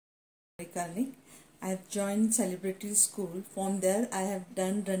Karnik. I have joined Celebrity School. From there, I have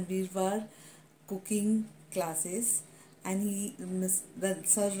done Ranveer Brar cooking classes, and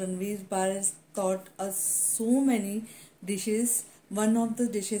Sir Ranveer Brar has taught us so many dishes. One of the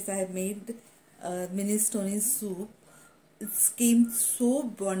dishes I have made, minestrone soup. It came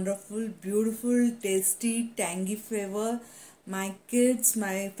so wonderful, beautiful, tasty, tangy flavor. My kids,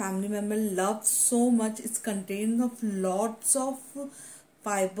 my family member love so much. It's contained of lots of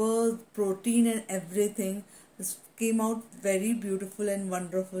fiber, protein and everything. This came out very beautiful and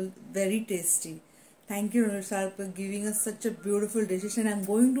wonderful, very tasty. Thank you, Ranveer sir, for giving us such a beautiful dishes, and I'm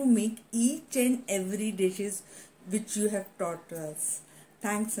going to make each and every dishes which you have taught to us.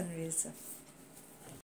 Thanks, Ranveer sir.